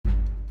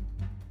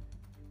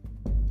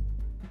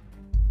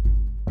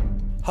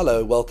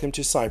Hello, welcome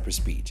to Cyprus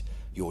Beat,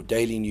 your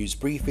daily news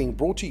briefing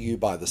brought to you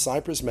by the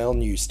Cyprus Mail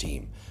news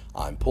team.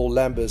 I'm Paul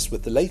Lambus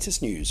with the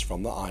latest news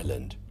from the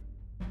island.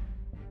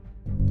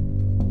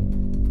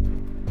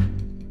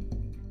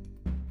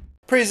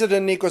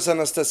 President Nikos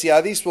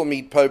Anastasiadis will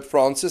meet Pope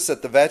Francis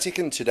at the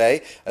Vatican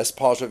today as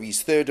part of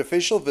his third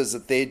official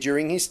visit there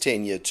during his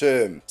 10-year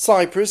term.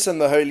 Cyprus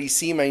and the Holy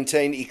See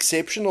maintain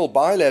exceptional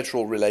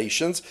bilateral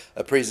relations,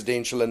 a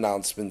presidential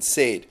announcement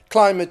said.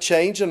 Climate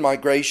change and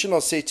migration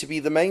are said to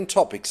be the main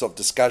topics of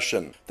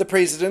discussion. The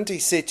president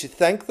is set to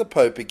thank the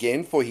Pope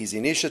again for his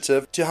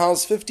initiative to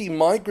house 50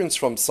 migrants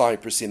from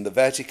Cyprus in the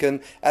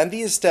Vatican and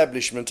the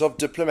establishment of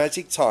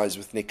diplomatic ties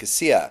with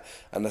Nicosia.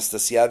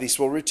 Anastasiadis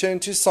will return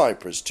to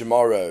Cyprus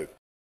tomorrow.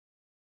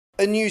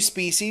 A new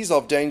species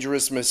of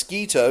dangerous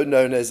mosquito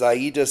known as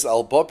Aedes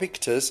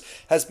albopictus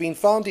has been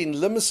found in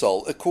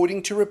Limassol,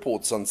 according to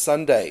reports on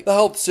Sunday. The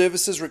health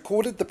services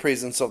recorded the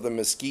presence of the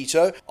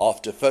mosquito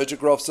after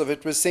photographs of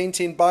it were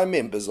sent in by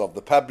members of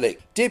the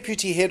public.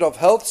 Deputy Head of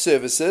Health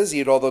Services,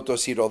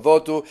 Irodotos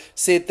Irodotou,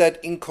 said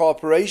that in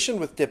cooperation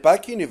with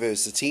Tepak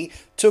University,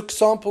 took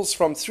samples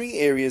from 3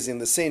 areas in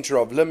the centre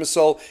of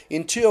Limassol,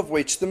 in 2 of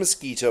which the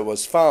mosquito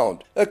was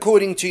found.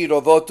 According to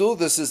Irodotou,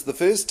 this is the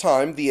first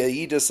time the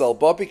Aedes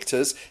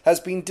albopictus has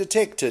been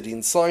detected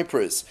in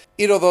Cyprus.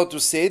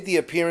 Irodotou said the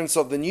appearance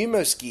of the new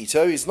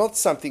mosquito is not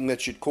something that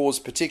should cause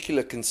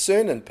particular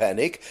concern and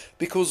panic,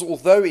 because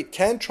although it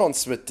can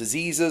transmit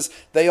diseases,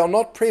 they are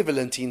not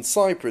prevalent in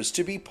Cyprus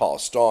to be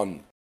passed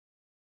on.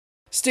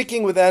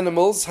 Sticking with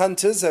animals,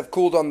 hunters have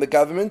called on the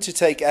government to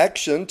take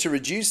action to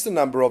reduce the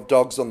number of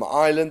dogs on the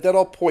island that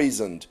are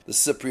poisoned. The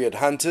Cypriot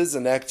Hunters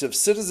and Active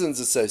Citizens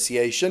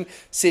Association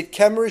said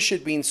cameras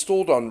should be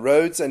installed on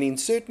roads and in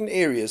certain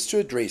areas to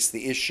address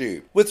the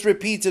issue. With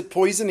repeated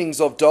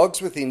poisonings of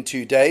dogs within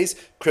 2 days,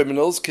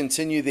 criminals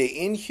continue their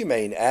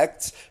inhumane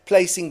acts,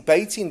 placing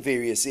bait in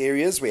various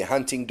areas where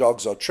hunting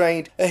dogs are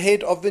trained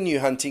ahead of the new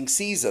hunting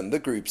season, the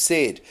group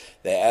said.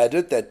 They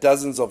added that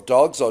dozens of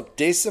dogs are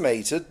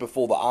decimated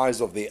before the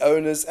eyes of their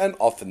owners and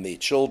often their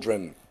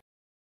children.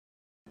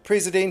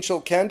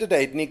 Presidential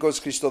candidate Nikos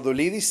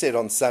Christodoulidis said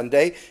on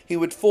Sunday he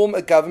would form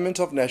a government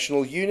of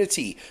national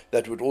unity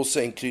that would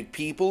also include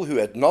people who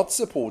had not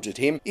supported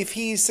him if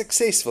he is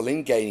successful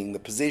in gaining the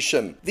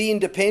position. The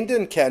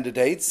independent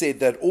candidate said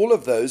that all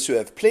of those who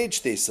have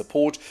pledged their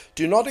support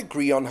do not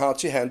agree on how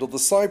to handle the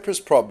Cyprus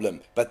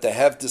problem, but they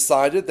have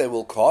decided they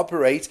will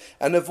cooperate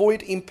and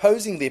avoid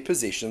imposing their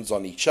positions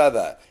on each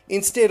other.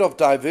 Instead of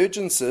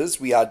divergences,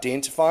 we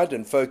identified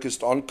and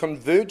focused on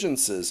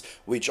convergences,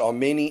 which are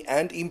many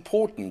and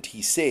important,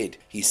 he said.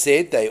 He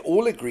said they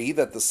all agree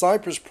that the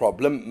Cyprus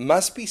problem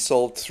must be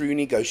solved through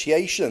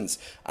negotiations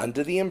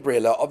under the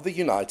umbrella of the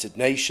United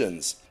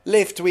Nations.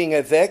 Left-wing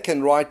EVEC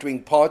and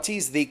right-wing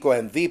parties, DIKO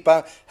and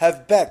DIPA,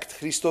 have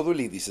backed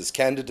Christodoulidis'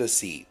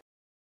 candidacy.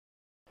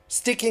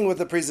 Sticking with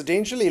the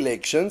presidential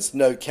elections,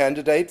 no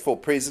candidate for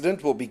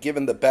president will be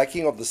given the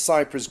backing of the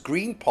Cyprus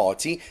Green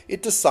Party,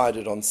 it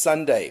decided on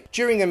Sunday.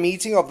 During a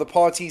meeting of the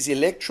party's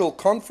electoral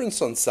conference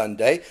on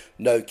Sunday,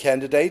 no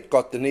candidate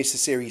got the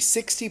necessary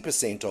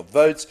 60% of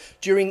votes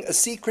during a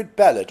secret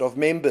ballot of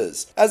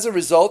members. As a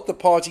result, the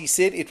party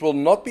said it will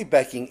not be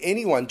backing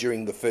anyone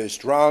during the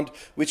first round,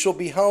 which will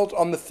be held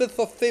on the 5th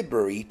of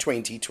February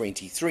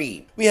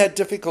 2023. We had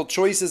difficult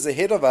choices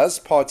ahead of us,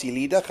 party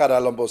leader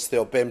Charalambos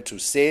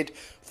Theopemptou said.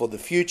 For the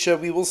future,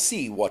 we will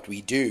see what we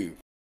do.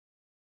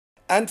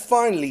 And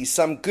finally,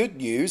 some good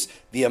news.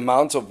 The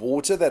amount of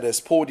water that has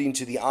poured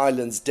into the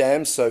island's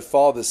dams so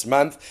far this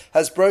month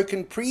has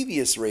broken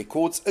previous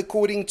records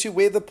according to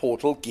weather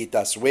portal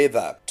Gitas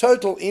Weather.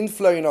 Total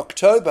inflow in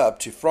October up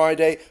to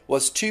Friday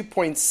was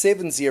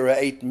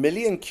 2.708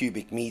 million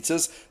cubic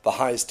meters, the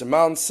highest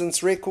amount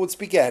since records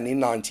began in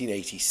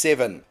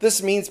 1987.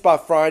 This means by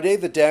Friday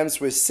the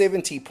dams were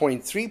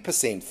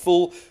 70.3%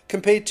 full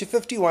compared to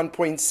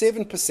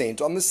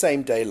 51.7% on the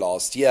same day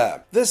last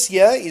year. This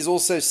year is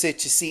also set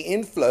to see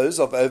inflows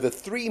of over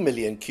 3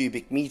 million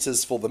cubic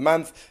meters for the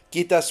month,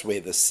 Gitas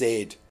Weather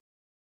said.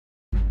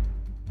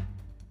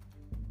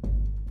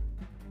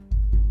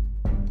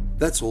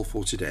 That's all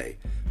for today.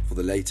 For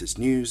the latest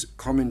news,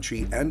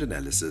 commentary and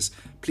analysis,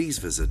 please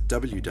visit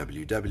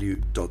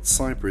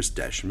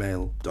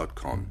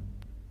www.cyprus-mail.com.